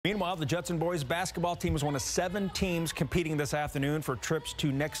Meanwhile, the Judson boys basketball team is one of 7 teams competing this afternoon for trips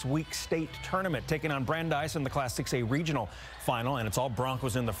to next week's state tournament, taking on Brandeis in the Class 6A regional final, and it's all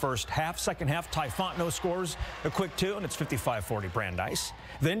Broncos in the first half. Second half, Ty Fontenot scores a quick 2, and it's 55-40 Brandeis.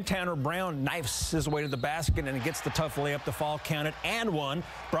 Then Tanner Brown knifes his way to the basket, and he gets the tough layup to fall, counted, and one.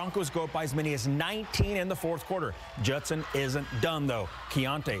 Broncos go up by as many as 19 in the fourth quarter. Judson isn't done, though.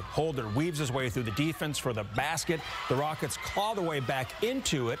 Keontae Holder weaves his way through the defense for the basket. The Rockets claw their way back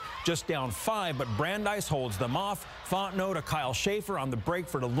into it, just down 5, but Brandeis holds them off. Fontenot to Kyle Schaefer on the break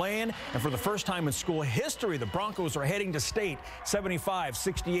for the lay-in, and for the first time in school history, the Broncos are heading to state.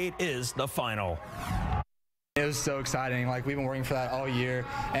 75-68 is the final. It was so exciting. Like, we've been working for that all year,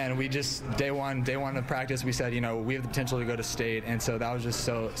 and we just day one of practice, we said, you know, we have the potential to go to state, and so that was just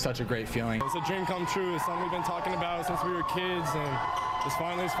such a great feeling. It's a dream come true. It's something we've been talking about since we were kids, and it's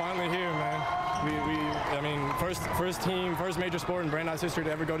finally here, man. I mean, first major sport in Brandeis history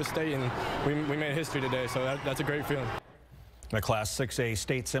to ever go to state, and we made history today, so that's a great feeling. The Class 6A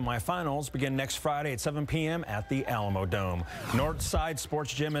state semifinals begin next Friday at 7 p.m. at the Alamodome. Northside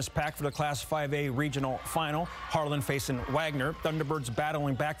Sports Gym is packed for the Class 5A regional final. Harlan facing Wagner. Thunderbirds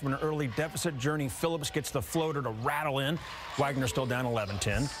battling back from an early deficit. Journey Phillips gets the floater to rattle in. Wagner still down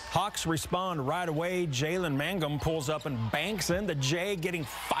 11-10. Hawks respond right away. Jalen Mangum pulls up and banks in. The J getting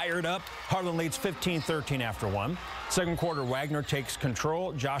fired up. Harlan leads 15-13 after 1. Second quarter, Wagner takes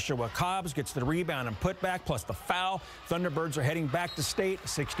control. Joshua Cobbs gets the rebound and putback, plus the foul. Thunderbirds are heading back to state,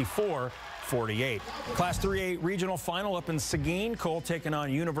 64-48. Class 3A regional final up in Seguin. Cole taking on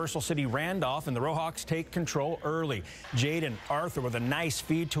Universal City Randolph, and the Rohawks take control early. Jaden Arthur with a nice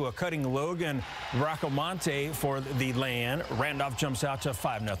feed to a cutting Logan Bracamonte for the lay-in. Randolph jumps out to a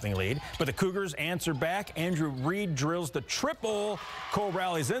 5-0 lead, but the Cougars answer back. Andrew Reed drills the triple. Cole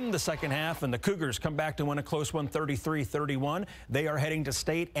rallies in the second half, and the Cougars come back to win a close one, 33-31. They are heading to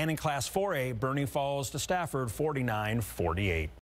state, and in Class 4A, Bernie falls to Stafford, 49-48.